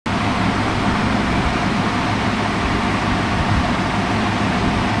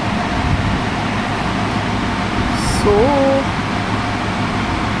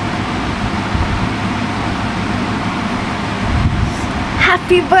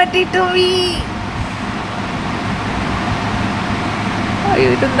Happy birthday to me. അയ്യോ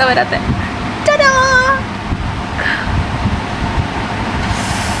ഇതെന്താ വരാത്തെ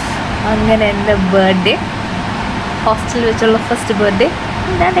അങ്ങനെ എൻ്റെ ബർത്ത്ഡേ ഹോസ്റ്റലിൽ വെച്ചുള്ള ഫസ്റ്റ് ബർത്ത്ഡേ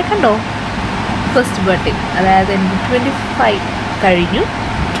ഞാൻ കണ്ടോ ഫസ്റ്റ് ബർത്ത്ഡേ അതായത് എനിക്ക് 25 കഴിഞ്ഞു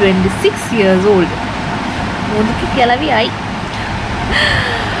 26 years old മൂന്നിക്ക് കിളവിയായി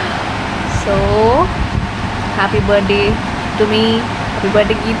so happy birthday to me happy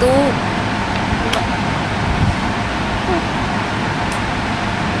birthday Geethu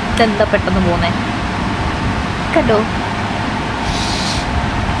ഇതെന്താ പെട്ടെന്ന് പോകുന്നേ കണ്ടോ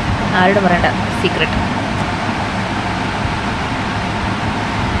ആരോട് പറയണ്ട സീക്രട്ട്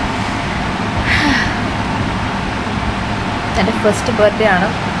എൻ്റെ ഫസ്റ്റ് ബർത്ത്ഡേ ആണ്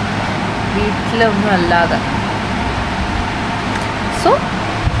വീട്ടിലൊന്നും അല്ലാതെ സോ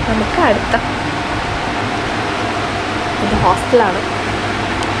നമുക്ക് അടുത്ത ഇത് ഹോസ്റ്റലാണ്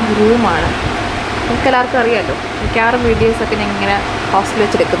റൂമാണ് നമുക്ക് എല്ലാവർക്കും അറിയാമല്ലോ മിക്കവാറും വീഡിയോസൊക്കെ ഞാൻ ഇങ്ങനെ ഹോസ്റ്റലിൽ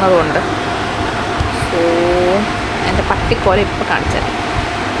വെച്ചെടുക്കുന്നതുകൊണ്ട് സോ എൻ്റെ പട്ടിക്കോല ഇപ്പോൾ കാണിച്ചത്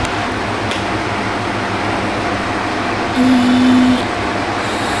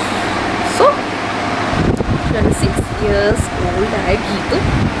സോ 26 years old ആയ ഗീതു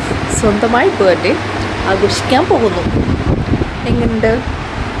സ്വന്തമായി ബർത്ത്ഡേ ആഘോഷിക്കാൻ പോകുന്നു എങ്ങനെയുണ്ട്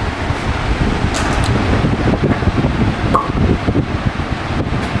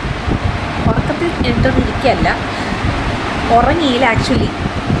ഉറക്കത്തിൽ എനിട്ടൊന്നും ഇരിക്കുകയല്ല ഉറങ്ങിയില്ല ആക്ച്വലി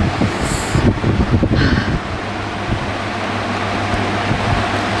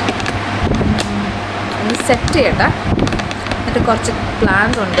ഒന്ന് സെറ്റ് ചെയ്യട്ടെ എന്നിട്ട് കുറച്ച്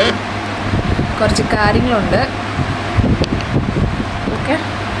പ്ലാൻസ് ഉണ്ട് കുറച്ച് കാര്യങ്ങളുണ്ട് ഓക്കെ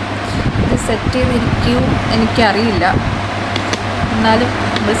ഇത് സെറ്റ് ചെയ്തിരിക്കും എനിക്കറിയില്ല എന്നാലും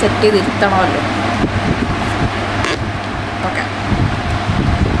നമ്മൾ സെറ്റ് ചെയ്തിരുത്തണമല്ലോ ഓക്കെ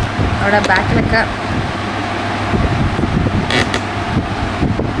അവിടെ ബാക്കിലൊക്കെ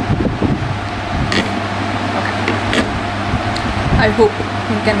ഓക്കെ ഐ ഹോപ്പ്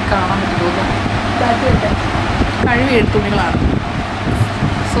എനിക്കെന്നെ കാണാൻ പറ്റുമോ ബാക്കിലൊക്കെ കഴിവെടുത്ത തുണികളാണ്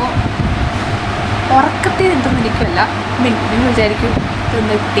സോ ഉറക്കത്തിൽ നിന്നിരിക്കുമല്ല നിങ്ങൾ വിചാരിക്കും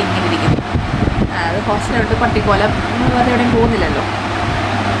ഇതൊന്ന് കുട്ടി ഇങ്ങനെ ഇരിക്കും അത് ഹോസ്റ്റലിലോട്ട് പട്ടിക്കോല വേറെ എവിടെയും പോകുന്നില്ലല്ലോ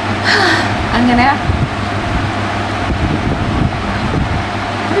അങ്ങനെ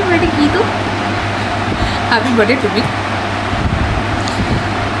Geethu happy birthday to me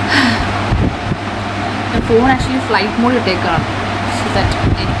ഞാൻ phone actually flight mode ഇട്ടേക്കാണ് so that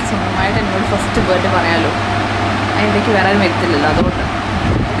എനിക്ക് സ്വന്തമായിട്ട് എന്നോട് ഫസ്റ്റ് ബർത്ത്ഡേ പറയാമല്ലോ അതിൻ്റെക്ക് വേറെ വരത്തില്ലല്ലോ അതുകൊണ്ട്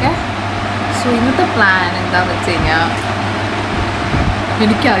ഓക്കെ സോ ഇന്നത്തെ പ്ലാൻ എന്താണെന്ന് വെച്ച് കഴിഞ്ഞാൽ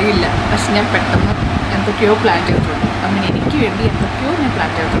എനിക്കറിയില്ല പക്ഷെ ഞാൻ പെട്ടെന്ന് എന്തൊക്കെയോ പ്ലാൻ ചെയ്തിട്ടുണ്ട് അങ്ങനെ എനിക്ക് വേണ്ടി എന്തൊക്കെയോ ഞാൻ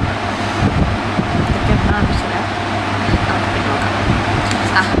പ്ലാൻ ചെയ്തിട്ടുണ്ട് ഇതൊക്കെ എന്താണെന്ന് വെച്ചാൽ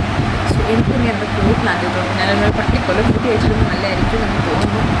സോ എനിക്ക് ഇനി എന്തൊക്കെയോ പ്ലാൻ ചെയ്തിട്ടുണ്ട് ഞാനൊരു പട്ടിക്കൊല്ലം കൂട്ടി വെച്ചിരുന്നു നല്ലതായിരിക്കും എന്ന്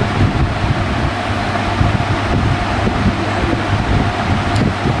തോന്നുന്നു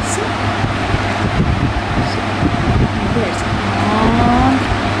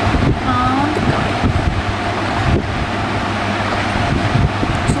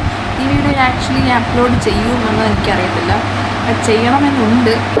ഈ വീഡിയോ ആക്ച്വലി ഞാൻ അപ്ലോഡ് ചെയ്യുമെന്ന് എനിക്കറിയത്തില്ല അത്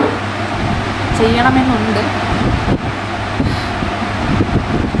ചെയ്യണമെന്നുണ്ട്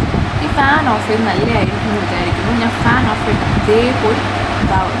ഈ ഫാൻ ഓഫ് ചെയ്ത് നല്ലതായിരിക്കും എന്ന് വിചാരിക്കുന്നു ഞാൻ ഫാൻ ഓഫ് ചെയ്ത് ഇതേപോലെ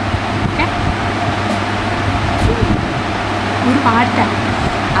ഇതാവും ഓക്കെ ഒരു പാട്ടാണ്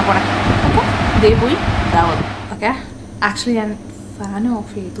അവിടെ ഓക്കെ ഇതേപോയി ഇതാവുന്നു ഓക്കെ ആക്ച്വലി ഞാൻ ഫാൻ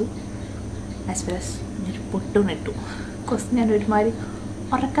ഓഫ് ചെയ്തു ആസ് വെൽ ആസ് ഞാനൊരു പൊട്ടുമിട്ടു ബിക്കോസ് ഞാൻ ഒരുമാതിരി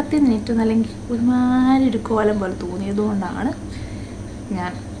ഉറക്കത്തിൽ നിന്നിട്ടും അല്ലെങ്കിൽ ഒരുമാതിരി ഒരു കോലം പോലെ തോന്നിയതുകൊണ്ടാണ്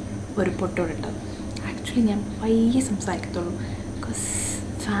ഞാൻ ഒരു പൊട്ടോടിട്ടത് ആക്ച്വലി ഞാൻ പയ്യെ സംസാരിക്കത്തുള്ളൂ ബിക്കോസ്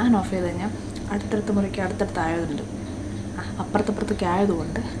ഫാൻ ഓഫ് ചെയ്ത് കഴിഞ്ഞാൽ അടുത്തടുത്ത മുറിക്ക് അടുത്തടുത്തായതുണ്ട് അപ്പുറത്തപ്പുറത്തൊക്കെ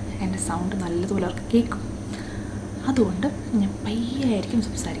ആയതുകൊണ്ട് എൻ്റെ സൗണ്ട് നല്ലതുപോലെ അവർക്ക് കേൾക്കും അതുകൊണ്ട് ഞാൻ പയ്യെ ആയിരിക്കും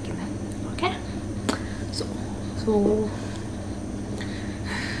സംസാരിക്കുന്നത് ഓക്കെ സോ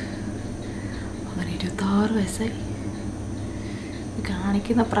അങ്ങനെ 26 വയസ്സായി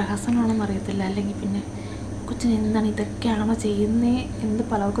കാണിക്കുന്ന പ്രഹസനമാണെന്ന് അറിയത്തില്ല അല്ലെങ്കിൽ പിന്നെ കൊച്ചിന് എന്താണ് ഇതൊക്കെയാണോ ചെയ്യുന്നത് എന്ന്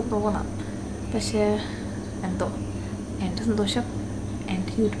പലർക്കും തോന്നാം പക്ഷേ എന്തോ എൻ്റെ സന്തോഷം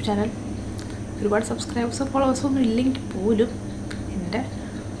എൻ്റെ യൂട്യൂബ് ചാനൽ ഒരുപാട് സബ്സ്ക്രൈബേഴ്സും ഫോളോവേഴ്സും ഒന്നും ഇല്ലെങ്കിൽ പോലും എൻ്റെ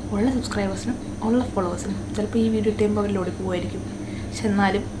ഉള്ള സബ്സ്ക്രൈബേഴ്സിനും ഉള്ള ഫോളോവേഴ്സിനും ചിലപ്പോൾ ഈ വീഡിയോ ഇട്ടുമ്പോൾ അവരിൽ ഓടിപ്പോവായിരിക്കും പക്ഷെ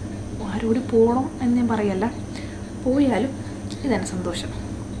എന്നാലും ആരോടി പോകണം എന്ന് ഞാൻ പറയല്ല പോയാലും ഇതെന്നെ സന്തോഷം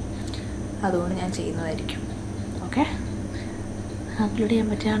അതുകൊണ്ട് ഞാൻ ചെയ്യുന്നതായിരിക്കും ഓക്കെ അപ്ലോഡ് ചെയ്യാൻ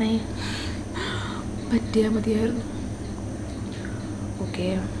പറ്റിയാൽ മതിയായിരുന്നു ഓക്കെ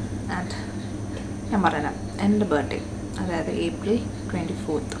ആൻഡ് ഞാൻ പറയാം എൻ്റെ ബർത്ത്ഡേ അതായത് April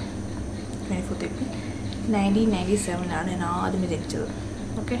 24th April 1997 ഞാൻ ആദ്യമേ ജനിച്ചത്.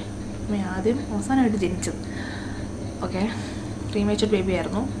 ഓക്കെ, ആദ്യം അവസാനമായിട്ട് ജനിച്ചത്. ഓക്കെ, പ്രീമേച്ചർ ബേബി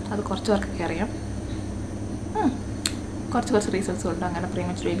ആയിരുന്നു. അത് കുറച്ച് പേർക്കൊക്കെ അറിയാം. കുറച്ച് റീസൺസ് കൊണ്ട് അങ്ങനെ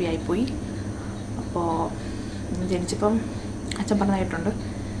പ്രീമേച്ചർ ബേബി ആയിപ്പോയി. അപ്പോൾ ജനിച്ചപ്പം അച്ഛൻ പറഞ്ഞതായിട്ടുണ്ട്,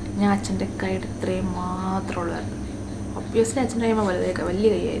 ഞാൻ അച്ഛൻ്റെ കൈയുടെ ഇത്രയും മാത്രമേ ഉള്ളായിരുന്നു. ഒബ്വിയസ്ലി അച്ഛൻ്റെ കൈമ വലിയ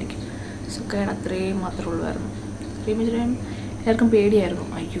കൈയായിരിക്കും. സോ കൈയുടെ അത്രയും മാത്രമേ ഉള്ളായിരുന്നു. പ്രീമേച്ചർ ബേബി എല്ലാവർക്കും പേടിയായിരുന്നു.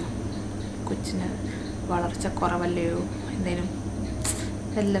 അയ്യോ, കൊച്ചിന് വളർച്ച കുറവല്ലയോ, എന്തെങ്കിലും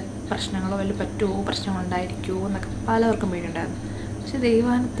വല്ല പ്രശ്നങ്ങളോ വല്ല പ്രശ്നങ്ങളുണ്ടായിരിക്കുമോ എന്നൊക്കെ പലവർക്കും പേടിയുണ്ടായിരുന്നു. പക്ഷെ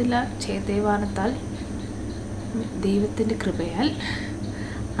ദൈവാനത്താൽ ദൈവത്തിൻ്റെ കൃപയാൽ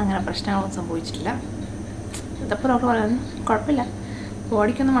അങ്ങനെ പ്രശ്നങ്ങളൊന്നും സംഭവിച്ചിട്ടില്ല. ഇതപ്പോൾ ഡോക്ടർ പറയാൻ കുഴപ്പമില്ല,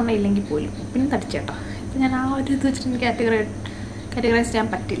 ബോഡിക്കൊന്നും വണ്ണയില്ലെങ്കിൽ പോലും. പിന്നെ തടിച്ചേട്ടോ, ഇപ്പം ഞാൻ ആ ഒരു ഇത് വെച്ചിട്ട് എനിക്ക് കാറ്റഗറൈസ് ചെയ്യാൻ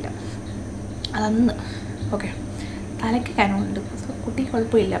പറ്റില്ല. അതന്ന് ഓക്കെ, തലയ്ക്ക് കനമുണ്ട്. സോ കുട്ടി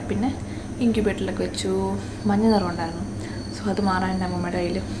കുഴപ്പമില്ല. പിന്നെ ഇൻക്യുബേറ്ററിലൊക്കെ വെച്ചു. മഞ്ഞ നിറം ഉണ്ടായിരുന്നു. സോ അത് മാറാൻ എൻ്റെ അമ്മമ്മയുടെ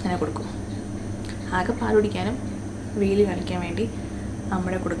കയ്യിൽ ഞാൻ കൊടുക്കും. ആകെ പാൽ കുടിക്കാനും വെയിൽ കാണിക്കാൻ വേണ്ടി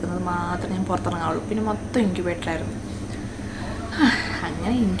അമ്മയുടെ കൊടുക്കുന്നത് മാത്രമേ ഞാൻ പുറത്തിറങ്ങാവുള്ളൂ. പിന്നെ മൊത്തം ഇൻക്യുബേറ്ററായിരുന്നു.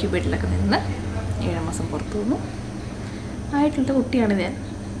 അങ്ങനെ ഇൻക്യുബേറ്ററിലൊക്കെ നിന്ന് 7 മാസം പുറത്തു വന്നു. ആയിട്ടുള്ള കുട്ടിയാണ് ഞാൻ.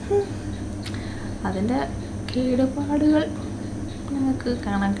 അതിൻ്റെ കേടുപാടുകൾ നിങ്ങൾക്ക്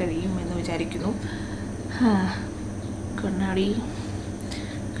കാണാൻ കഴിയും എന്ന് വിചാരിക്കുന്നു. കണ്ണാടി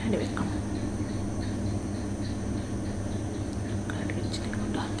വെക്കണം.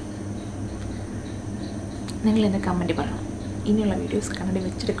 നിങ്ങൾ എൻ്റെ കമൻറ്റ് പറയണം, ഇനിയുള്ള വീഡിയോസ് കണ്ണാടി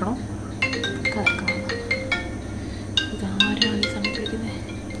വെച്ചെടുക്കണോ കറക്കണം. ഇതാരാണ് ഈ സമയത്ത് വിളിക്കുന്നത്?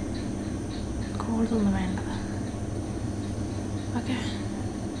 കോൾസൊന്നും വേണ്ട. ഓക്കെ,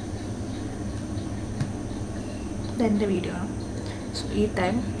 ഇതെൻ്റെ വീഡിയോ ആണ്. സോ ഈ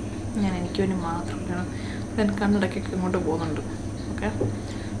ടൈം ഞാൻ എനിക്ക് വേണ്ടി മാത്രം വേണം. ഞാൻ കണ്ണടക്കൊക്കെ ഇങ്ങോട്ട് പോകുന്നുണ്ട്. ഓക്കെ,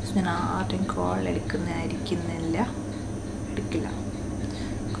 സോ ഞാൻ ആരുടെയും കോൾ എടുക്കില്ല.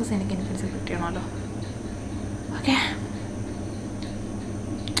 ബിക്കോസ് എനിക്ക് ഇൻഫ്ലുവൻസ് കിട്ടണമല്ലോ. ഓക്കെ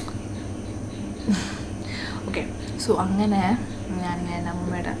സോ അങ്ങനെ ഞാൻ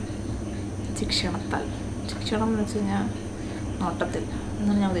അമ്മയുടെ ശിക്ഷണം എന്ന് വെച്ച് കഴിഞ്ഞാൽ നോട്ടത്തിൽ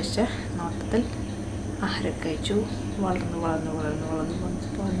എന്നാണ് ഞാൻ ഉദ്ദേശിച്ചത്. നോട്ടത്തിൽ ആഹാരം കഴിച്ചു, വളർന്നു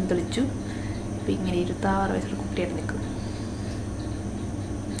പന്തളിച്ചു. ഇപ്പം ഇങ്ങനെ 26 വയസ്സുള്ള കുട്ടിയായിട്ട് നിൽക്കുന്നു.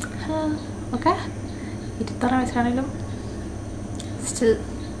 ഓക്കെ, 26 വയസ്സാണെങ്കിലും സ്റ്റിൽ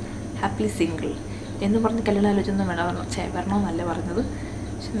ഹാപ്പിലി സിംഗിൾ എന്ന് പറഞ്ഞ് കല്യാണം ആലോചിച്ചൊന്നും വരണമെന്നല്ല പറഞ്ഞത്.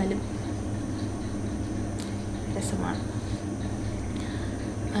 പക്ഷെ എന്നാലും രസമാണ്.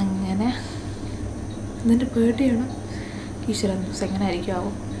 അങ്ങനെ ഇതിൻ്റെ ബർത്ത്ഡേയാണ്. ഈശ്വര ദിവസം എങ്ങനെ ആയിരിക്കും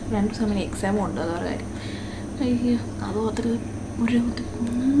ആവും. 2 ദിവസം എക്സാമും ഉണ്ട്. അതൊരു കാര്യം. അയ്യോ, അതോ അത്ര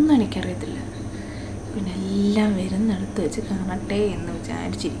ഒന്നും എനിക്കറിയത്തില്ല. പിന്നെ എല്ലാം വരുന്നിടത്ത് വെച്ച് കാണട്ടെ എന്ന്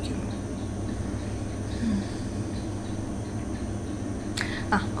വിചാരിച്ചിരിക്കുന്നു.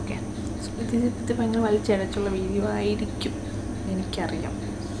 ഓക്കെ, ഇത് ഭയങ്കര വലിച്ചടച്ചുള്ള വീഡിയോ ആയിരിക്കും, എനിക്കറിയാം.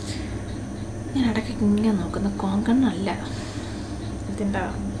 ഞാൻ ഇടയ്ക്ക് ഇങ്ങനെ നോക്കുന്ന കോങ്കണ്ണല്ല, ഇതിൻ്റെ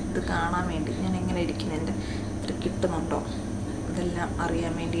ഇത് കാണാൻ വേണ്ടി ഞാൻ എങ്ങനെ ഇരിക്കുന്നതിൻ്റെ ഇത്ര കിട്ടുന്നുണ്ടോ ഇതെല്ലാം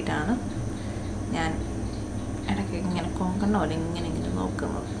അറിയാൻ വേണ്ടിയിട്ടാണ് ഞാൻ ഇടയ്ക്ക് ഇങ്ങനെ കോങ്കണ്ണ പോലെ ഇങ്ങനെ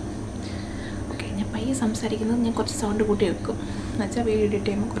നോക്കുന്നത്. ഓക്കെ, ഞാൻ പയ്യെ സംസാരിക്കുന്നത് ഞാൻ കുറച്ച് സൗണ്ട് കൂട്ടി വെക്കും. എന്നുവെച്ചാൽ വീഡിയോ എഡിറ്റ്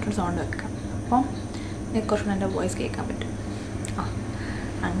ചെയ്യുമ്പോൾ കുറച്ച് സൗണ്ട് വെക്കാം. അപ്പം എനിക്ക് കുറച്ചുകൂടെ എൻ്റെ വോയിസ് കേൾക്കാൻ പറ്റും.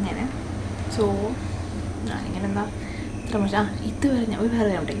 അങ്ങനെ സോ ഞാനിങ്ങനെ ഇതുവരെ ഞാൻ ഒരു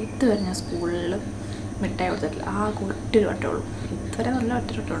വേറെ ഇതുവരെ ഞാൻ സ്കൂളിൽ മിഠായി കൊടുത്തിട്ടില്ല. ഒറ്റൊരു വട്ടമേ ഉള്ളൂ. ഇതുവരെ നല്ല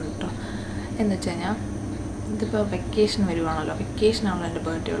ഒറ്റൊരു വട്ടം ഉണ്ട് കേട്ടോ. എന്ന് വെച്ച് കഴിഞ്ഞാൽ ഇതിപ്പോൾ വെക്കേഷൻ വരുവാണല്ലോ, വെക്കേഷനാണല്ലോ എൻ്റെ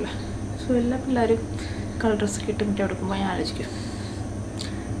ബർത്ത്ഡേ ഉള്ളത്. സോ എല്ലാ പിള്ളേരും കളർ ഡ്രസ്സൊക്കെ ഇട്ട് മിഠായി കൊടുക്കുമ്പോൾ ഞാൻ ആലോചിക്കും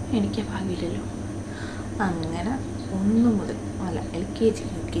എനിക്ക് ഭാഗ്യമില്ലല്ലോ. അങ്ങനെ 1 മുതൽ LKG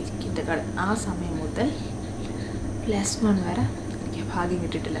UKG കിൻഡർഗാർട്ടൻ ആ സമയം മുതൽ +1 വരെ എനിക്ക് ഭാഗ്യം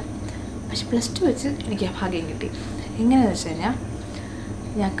കിട്ടിയിട്ടില്ല. പക്ഷെ +2 വെച്ച് എനിക്ക് ആ ഭാഗ്യം കിട്ടി. എങ്ങനെയാണെന്ന് വെച്ച് കഴിഞ്ഞാൽ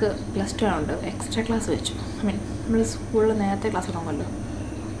ഞങ്ങൾക്ക് +2 ആയതുകൊണ്ട് എക്സ്ട്രാ ക്ലാസ് വെച്ചു. നമ്മൾ സ്കൂളിൽ നേരത്തെ ക്ലാസ് തുടങ്ങുമല്ലോ.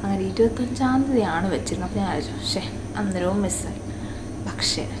 അങ്ങനെ 25-ാം തീയതിയാണ് വെച്ചിരുന്നത്. അപ്പോൾ ഞാൻ ആലോചിച്ചു അന്നേരവും മിസ്സായി.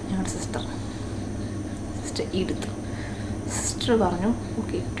 പക്ഷേ ഞങ്ങളുടെ സിസ്റ്റർ എടുത്തു. സിസ്റ്റർ പറഞ്ഞു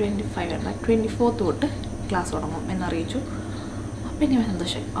ഓക്കെ 24th തൊട്ട് ക്ലാസ് തുടങ്ങും എന്നറിയിച്ചു. അപ്പം എനിക്ക്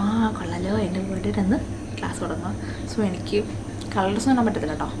സന്തോഷമായി. കൊള്ളാലോ, എൻ്റെ വീട്ടിൽ നിന്ന് ക്ലാസ് തുടങ്ങുക. സോ എനിക്ക് കളേഴ്സ് കാണാൻ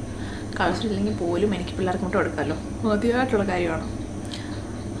പറ്റത്തില്ല കേട്ടോ. കളേഴ്സ് ഇല്ലെങ്കിൽ പോലും എനിക്ക് പിള്ളേർക്ക് മുട്ട കൊടുക്കാമല്ലോ, ആദ്യമായിട്ടുള്ള കാര്യമാണ്.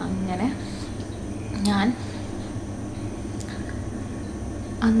 അങ്ങനെ ഞാൻ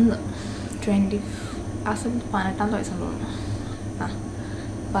അന്ന് 18ാമത്തെ വയസ്സെന്ന് തോന്നുന്നു.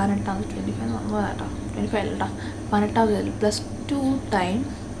 18 25 വന്നതാട്ടോ. 25 അല്ല കേട്ടോ, 18 +2 ടൈം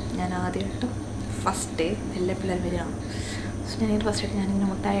ഞാൻ ആദ്യമായിട്ട് ഫസ്റ്റ് ഡേ എല്ലാ പിള്ളേരും വരികയാണ്. ഞാൻ ഫസ്റ്റ് ഞാനിങ്ങനെ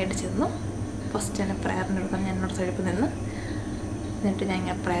മുട്ടായി അടിച്ച് തന്നു. ഫസ്റ്റ് തന്നെ പ്രയറിൻ്റെ എടുക്കാൻ ഞാൻ എന്നോട് സൈഡിൽ നിന്ന് എന്നിട്ട് ഞാൻ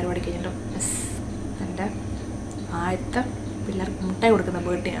ഇങ്ങനെ പ്രയർ പഠിക്കുന്നുണ്ട്. എൻ്റെ ആദ്യത്തെ പിള്ളേർക്ക് മുട്ടായി കൊടുക്കുന്ന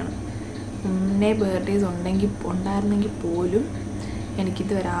ബർത്ത്ഡേ ആണ്. മുന്നേ ബർത്ത്ഡേസ് ഉണ്ടായിരുന്നെങ്കിൽ പോലും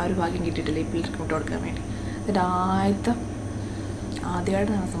എനിക്കിതുവരെ ആ ഒരു ഭാഗ്യം കിട്ടിയിട്ടില്ല ഈ പിള്ളേർക്ക് മുട്ട കൊടുക്കാൻ വേണ്ടി. ഇതിൻ്റെ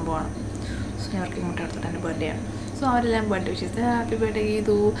ആദ്യമായിട്ട് നടന്ന സംഭവമാണ്. സോ ഞാൻ അവർക്ക് മുട്ട കൊടുത്തിട്ട് എൻ്റെ ബർത്ത്ഡേ ആണ്. സോ അവരെല്ലാം ബർത്ത്ഡേ വിഷയത്തിൽ happy birthday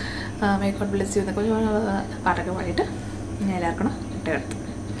Geethu, may God bless you എന്നൊക്കെ പാട്ടൊക്കെ പാടിയിട്ട് ഞാൻ എല്ലാവർക്കും മുട്ട കൊടുത്തു.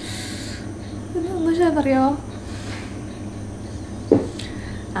 ഇത് സന്തോഷമാണെന്നറിയോ?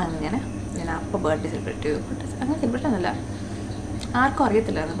 അങ്ങനെ ഞാൻ അപ്പോൾ ബർത്ത്ഡേ സെലിബ്രേറ്റ് ചെയ്തു. അങ്ങനെ സെലിബ്രേറ്റ് ഒന്നുമില്ല, ആർക്കും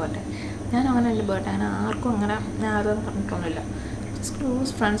അറിയത്തില്ലായിരുന്നു ബർത്ത്ഡേ. ഞാൻ അങ്ങനെ എൻ്റെ ബർത്ത്ഡേ അങ്ങനെ ആർക്കും അങ്ങനെ ഞാൻ അതൊന്നും പറഞ്ഞിട്ടൊന്നുമില്ല. ജസ്റ്റ്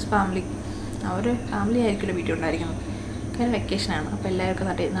ക്ലോസ് ഫ്രണ്ട്സ്, ഫാമിലി ആയിരിക്കുമല്ലോ വീട്ടിൽ ഉണ്ടായിരിക്കുന്നത്. കാര്യം വെക്കേഷനാണ്. അപ്പോൾ എല്ലാവർക്കും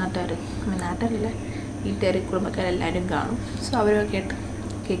നാട്ടുകാരില്ല വീട്ടുകാർ കുടുംബക്കാരെല്ലാവരും കാണും. സോ അവരൊക്കെ ആയിട്ട്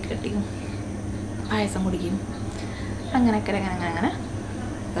കേക്ക് കട്ടിയും പായസം കുടിക്കും. അങ്ങനെ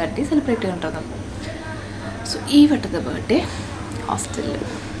ബർത്ത്ഡേ സെലിബ്രേറ്റ് ചെയ്തിട്ടുണ്ടോ. സോ ഈ വട്ടത്തെ ബർത്ത്ഡേ ഹോസ്റ്റലിൽ,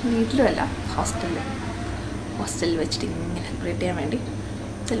 വീട്ടിലുമല്ല ഹോസ്റ്റലിൽ വെച്ചിട്ട് ഇങ്ങനെ സെലിബ്രേറ്റ്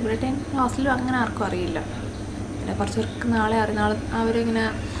ചെയ്യാൻ ഹോസ്റ്റലിലും അങ്ങനെ ആർക്കും അറിയില്ല. പിന്നെ കുറച്ച് പേർക്ക് നാളെ അവരിങ്ങനെ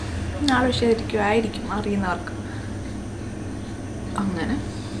നാളെ വിഷയമായിരിക്കും അറിയുന്നവർക്ക്. അങ്ങനെ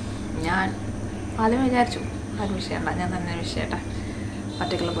ഞാൻ ആദ്യം വിചാരിച്ചു ആരും വിഷയമുണ്ട, ഞാൻ തന്നെ വിഷയട്ടെ,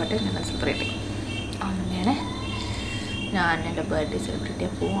 പർട്ടിക്കുലർ ബർത്ത്ഡേ ഞാൻ തന്നെ സെലിബ്രേറ്റ് ചെയ്യും. അങ്ങനെ ഞാൻ എൻ്റെ ബർത്ത്ഡേ സെലിബ്രേറ്റ്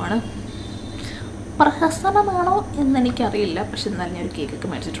ചെയ്യാൻ പോവാണ്. പ്രഹസനമാണോ എന്നെനിക്കറിയില്ല, പക്ഷെ എന്നാലും ഞാനൊരു കേക്കൊക്കെ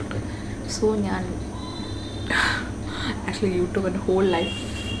മേടിച്ചിട്ടുണ്ട്. സോ ഞാൻ ആക്ച്വലി യൂട്യൂബിൻ്റെ ഹോൾ ലൈഫ്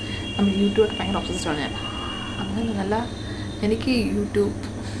യൂട്യൂബായിട്ട് ഭയങ്കര ഒബ്സസ്ഡാണ് ഞാൻ. അങ്ങനെ നല്ല എനിക്ക് യൂട്യൂബ്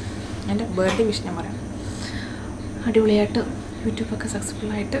എൻ്റെ ബർത്ത്ഡേ വിഷ് ഞാൻ പറയാം, അടിപൊളിയായിട്ട് യൂട്യൂബൊക്കെ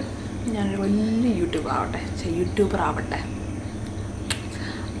സക്സസ്ഫുള്ളായിട്ട് ഞാനൊരു വലിയ യൂട്യൂബർ ആവട്ടെ.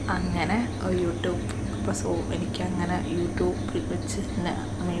 അങ്ങനെ യൂട്യൂബ് അപ്പോൾ സോ എനിക്കങ്ങനെ യൂട്യൂബിൽ വെച്ച്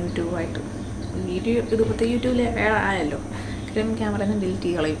യൂട്യൂബായിട്ട് വീഡിയോ ഇടുമ്പോഴത്തെ യൂട്യൂബിൽ ആയല്ലോ ക്യാമറയിൽ നിന്ന് ഡിലീറ്റ്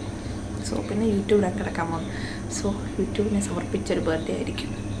ചെയ്ത് കളയും. സോ പിന്നെ യൂട്യൂബിലാണ് കിടക്കാൻ പോകുന്നത്. സോ യൂട്യൂബിനെ സമർപ്പിച്ചൊരു ബർത്ത്ഡേ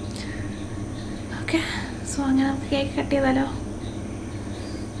ആയിരിക്കും. ഓക്കെ, സോ അങ്ങനെ നമുക്ക് കേക്ക് കട്ട് ചെയ്താലോ.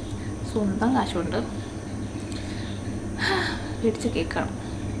 സ്വന്തം കാശുകൊണ്ട് മേടിച്ച കേക്കാണ്,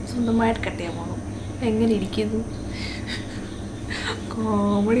 സ്വന്തമായിട്ട് കട്ട് ചെയ്യാൻ പോകുന്നു. എങ്ങനെ ഇരിക്കുന്നു?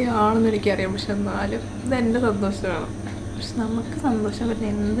 കോമഡി ആണെന്ന് എനിക്കറിയാം, പക്ഷെ എന്നാലും ഇതെൻ്റെ സന്തോഷമാണ്. പക്ഷെ നമുക്ക് സന്തോഷം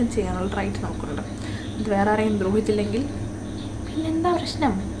പറ്റുന്ന എന്തും ചെയ്യാനുള്ള റൈറ്റ് നമുക്കുണ്ട്. അത് വേറെ ആരെയും ദ്രോഹിച്ചില്ലെങ്കിൽ പിന്നെന്താ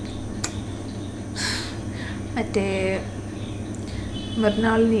പ്രശ്നം? മറ്റേ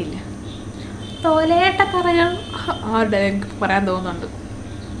മൃണാളിനിയില്ല, തോലേട്ട കറകൾ ആരുടെ എനിക്ക് പറയാൻ തോന്നുന്നുണ്ട്,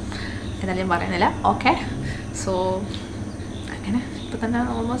 എന്നാലും ഞാൻ പറയുന്നില്ല. ഓക്കെ, സോ അങ്ങനെ ഇപ്പം തന്നെ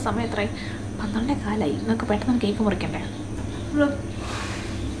ഓൾമോസ്റ്റ് സമയം എത്രയായി? 12:15 നമുക്ക് പെട്ടെന്ന് കേക്ക് മുറിക്കണ്ടേ.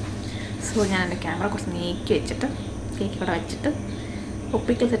 സോ ഞാൻ എൻ്റെ ക്യാമറ കുറച്ച് നീക്കി വെച്ചിട്ട് കേക്ക് ഇവിടെ വെച്ചിട്ട്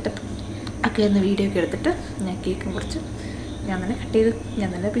ഒപ്പിക്കൽ സെറ്റപ്പ് ഒക്കെ ഒന്ന് വീഡിയോ ഒക്കെ എടുത്തിട്ട് ഞാൻ കേക്ക് മുറിച്ച് ഞാൻ തന്നെ കട്ട് ചെയ്ത് ഞാൻ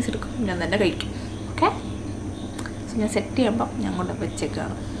തന്നെ പീസ് എടുക്കും, ഞാൻ തന്നെ കഴിക്കും. ഓക്കെ, സോ ഞാൻ സെറ്റ് ചെയ്യുമ്പോൾ ഞാൻ കൊണ്ട്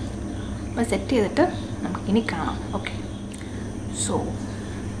വെച്ചേക്കാണ്. അപ്പോൾ സെറ്റ് ചെയ്തിട്ട് നമുക്കിനി കാണാം. ഓക്കെ, സോ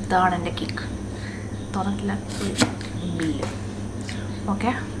ഇതാണ് എൻ്റെ കേക്ക്. തുറന്നിട്ടില്ല ബില്ല്.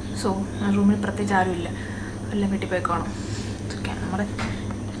 ഓക്കെ, സോ റൂമിൽ പ്രത്യേകിച്ച് ആരുമില്ല, എല്ലാം വീട്ടിൽ പോയി കാണും. ക്യാമറ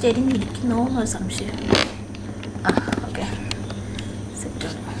ചെരിഞ്ഞിരിക്കുന്നോ എന്നൊരു സംശയം. ഓക്കെ,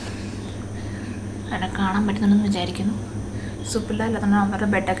 സെറ്റാണ്. എന്നെ കാണാൻ പറ്റുന്നുണ്ടെന്ന് വിചാരിക്കുന്നു. സോ പിള്ളേരല്ല തന്നെ അവരുടെ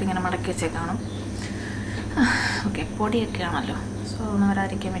ബെഡൊക്കെ ഇങ്ങനെ മടക്കി വെച്ചേ കാണും. ഓക്കെ, പൊടിയൊക്കെ ആണല്ലോ, സോ ഒന്ന്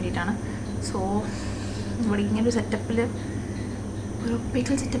വരാതിരിക്കാൻ വേണ്ടിയിട്ടാണ്. സോ ഇവിടെ ഇങ്ങനൊരു സെറ്റപ്പിൽ ഒരു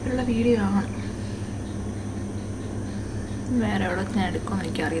ഒപ്പിക്കൽ സെറ്റപ്പിലുള്ള വീഡിയോ ആണ്. വേറെ എവിടെ ഞാൻ എടുക്കുമെന്ന്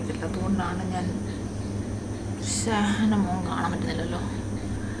എനിക്കറിയത്തില്ല, അതുകൊണ്ടാണ് ഞാൻ മോൻ കാണാൻ പറ്റുന്നില്ലല്ലോ.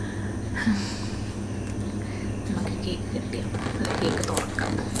 നമുക്ക് കേക്ക് കിട്ടിയ കേക്ക്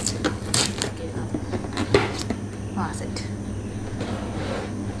തുറക്കാം. സെറ്റ്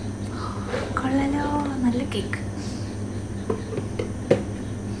കൊള്ളലോ, നല്ല കേക്ക്.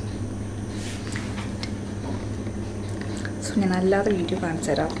 സോ ഞാൻ അല്ലാതെ വീഡിയോ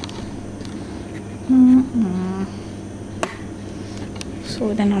കാണിച്ചു തരാം.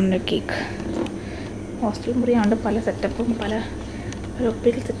 സോ ഇതാണ് കേക്ക്. ഹോസ്റ്റൽ മുറിയാണ്ട് പല സെറ്റപ്പും പല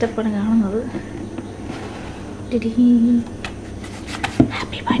ഒപ്പിക്കൽ സെറ്റപ്പാണ് കാണുന്നത്.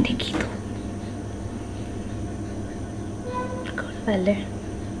 Happy birthday Geethu. കൊള്ളാല്ലേ?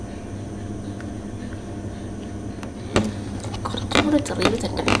 കുറച്ചും കൂടെ ചെറിയൊരു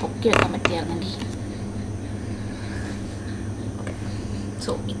സെറ്റപ്പ് പൊക്കി വെക്കാൻ പറ്റിയായിരുന്നെങ്കിൽ. ഓക്കെ,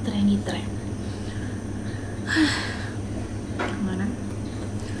 സോ ഇത്രയും അങ്ങനെ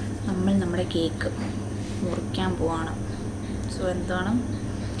നമ്മുടെ കേക്ക് മുറിക്കാൻ പോവാണ്. സോ എന്താണ്?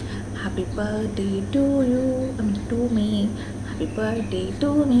 Happy birthday to you, to me, happy birthday to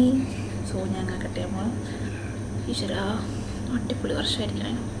me. So ഞാൻ അങ്ങനെ കട്ട് ചെയ്യാൻ പോകണം. ഈശ്വര അടിപൊളി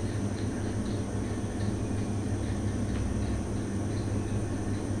വർഷമായിരിക്കണേ.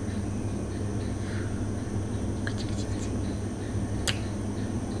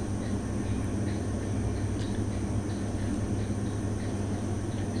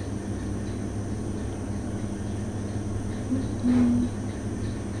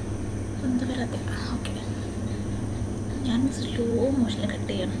 എന്താ വരാതെ? ഓക്കെ, ഞാൻ സ്ലോ മോഷനിൽ കട്ട്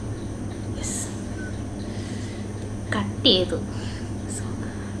ചെയ്യണം. യെസ്, കട്ട് ചെയ്തു. So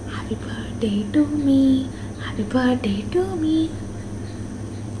happy birthday to me, happy birthday to me.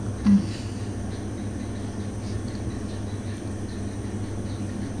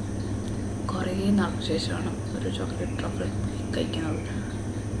 കുറേ നാൾക്ക് ശേഷമാണ് ഒരു ചോക്ലേറ്റ് ട്രഫിൾ കഴിക്കുന്നത്.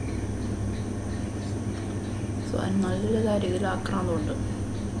 സോ അത് നല്ലതായ രീതിയിലാക്കണമെന്നുണ്ട്.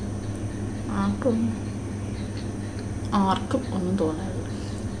 ആർക്കും ഒന്നും തോന്നരുത്.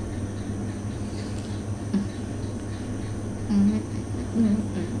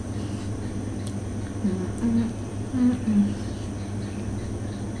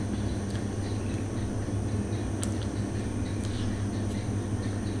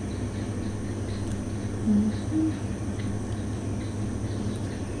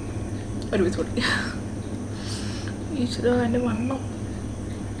 ഒരു പീസ് കൂടി. ഈശ്വര, എൻ്റെ വണ്ണം.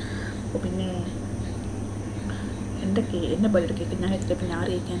 അപ്പോൾ പിന്നെ എൻ്റെ ബർത്ത്ഡേ കേക്ക് ഞാൻ എത്ര പിന്നെ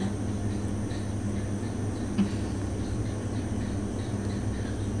അറിയിക്കാൻ.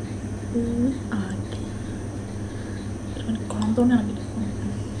 കുളന്തോണ്ടാണ്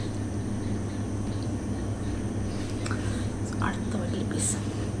അടുത്ത വലിയ പീസ്.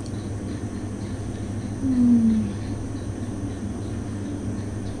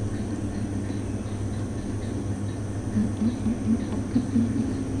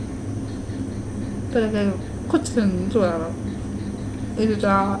 കൊച്ചു വേണം.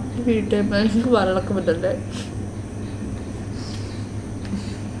 ഇതാ വീട്ടിൽ എനിക്ക് വരളൊക്കെ പറ്റല്ലേ.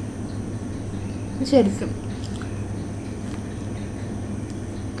 ശരിക്കും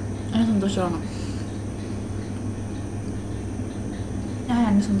അതിന് സന്തോഷമാണ്. ഞാൻ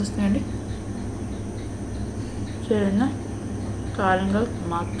എൻ്റെ സന്തോഷത്തിന് വേണ്ടി ചെയ്യുന്ന കാര്യങ്ങൾ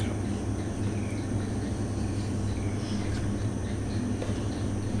മാത്രം.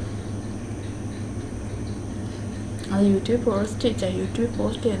 അത് യൂട്യൂബിൽ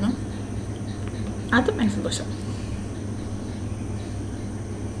പോസ്റ്റ് ചെയ്യുന്നു. അതും എനിക്ക് സന്തോഷം.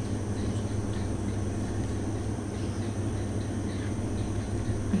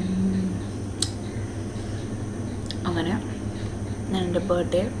 അങ്ങനെ ഞാൻ എൻ്റെ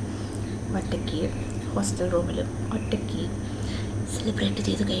ബർത്ത്ഡേ ഒറ്റയ്ക്ക് ഹോസ്റ്റൽ റൂമിൽ ഒറ്റയ്ക്ക് സെലിബ്രേറ്റ്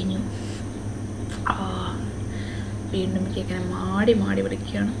ചെയ്ത് കഴിഞ്ഞു. വീണ്ടും കേൾക്കാൻ മാടി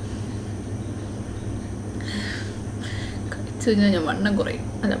വിളിക്കുകയാണ്. കഴിച്ചു കഴിഞ്ഞാൽ ഞാൻ വണ്ണം കുറയും,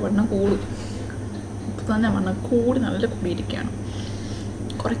 അല്ല വണ്ണം കൂടും. ഇപ്പം തന്നെ വണ്ണം നല്ല കൂടിയിരിക്കുകയാണ്.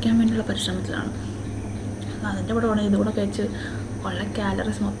 കുറയ്ക്കാൻ വേണ്ടിയുള്ള പരിശ്രമത്തിലാണ്. അതിൻ്റെ കൂടെ വേണം ഇതുകൂടെ കഴിച്ച് ഉള്ള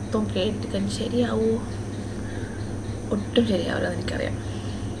കാലറീസ് മൊത്തം കയറ്റി കഴിഞ്ഞ് ശരിയാവുമോ? ഒട്ടും ശരിയാവില്ല, അതെനിക്കറിയാം.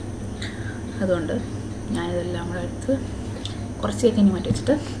 അതുകൊണ്ട് ഞാനിതെല്ലാം കൂടെ എടുത്ത് കുറച്ച് കേക്ക് ഇനി മാറ്റി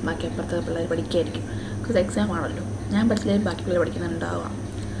വെച്ചിട്ട് ബാക്കി അപ്പുറത്തെ പിള്ളേർ പഠിക്കുകയായിരിക്കും. ബിക്കോസ് എക്സാം ആണല്ലോ. ഞാൻ പഠിച്ചില്ലെങ്കിൽ ബാക്കി പിള്ളേർ പഠിക്കുന്നുണ്ടാവാം.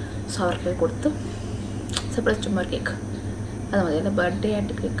 സോ അവർക്ക് കൊടുത്ത് സർപ്രൈസ് ചുമ്മാ കേക്ക് അത് മതി. എൻ്റെ ബർത്ത്ഡേ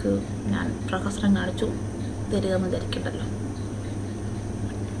ആയിട്ട് കേക്ക് ഞാൻ പ്രഹസനം കാണിച്ചു തരികയെന്ന് ധരിക്കണ്ടല്ലോ.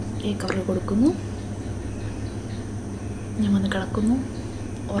 കേക്ക് അവർക്ക് കൊടുക്കുന്നു. ഞാൻ വന്ന് കിടക്കുന്നു,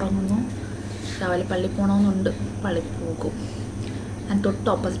 ഉറങ്ങുന്നു. രാവിലെ പള്ളി പോകണമെന്നുണ്ട്, പള്ളി പോകും. ഞാൻ തൊട്ട്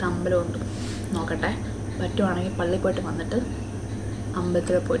ഓപ്പോസിറ്റ് അമ്പലമുണ്ട്, നോക്കട്ടെ പറ്റുവാണെങ്കിൽ പള്ളി പോയിട്ട് വന്നിട്ട്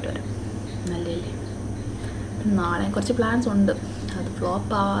അമ്പലത്തിൽ പോയിട്ട് വരാം. നല്ലല്ലേ? പിന്നെ നാളെ കുറച്ച് പ്ലാൻസ് ഉണ്ട്, അത്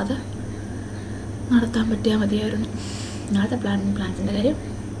ഫ്ലോപ്പ് ആവാതെ നടത്താൻ പറ്റിയാൽ മതിയായിരുന്നു. നാളത്തെ പ്ലാൻസിൻ്റെ കാര്യം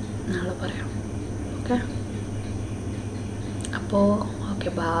നാളെ പറയാം. ഓക്കെ, അപ്പോൾ okay,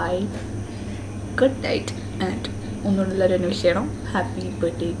 by, good night. And ഒന്നുകൂടെ എല്ലാവരും എന്നെ വിഷ് ചെയ്യണം, ഹാപ്പി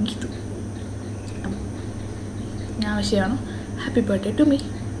ബർത്ത്ഡേ ഗീതു. ഞാൻ വിഷ് ചെയ്യണം happy birthday to me.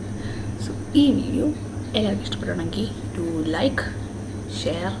 So ഈ വീഡിയോ എല്ലാവർക്കും ഇഷ്ടപ്പെടണമെങ്കിൽ to like,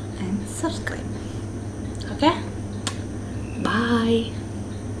 share and subscribe. Okay, by.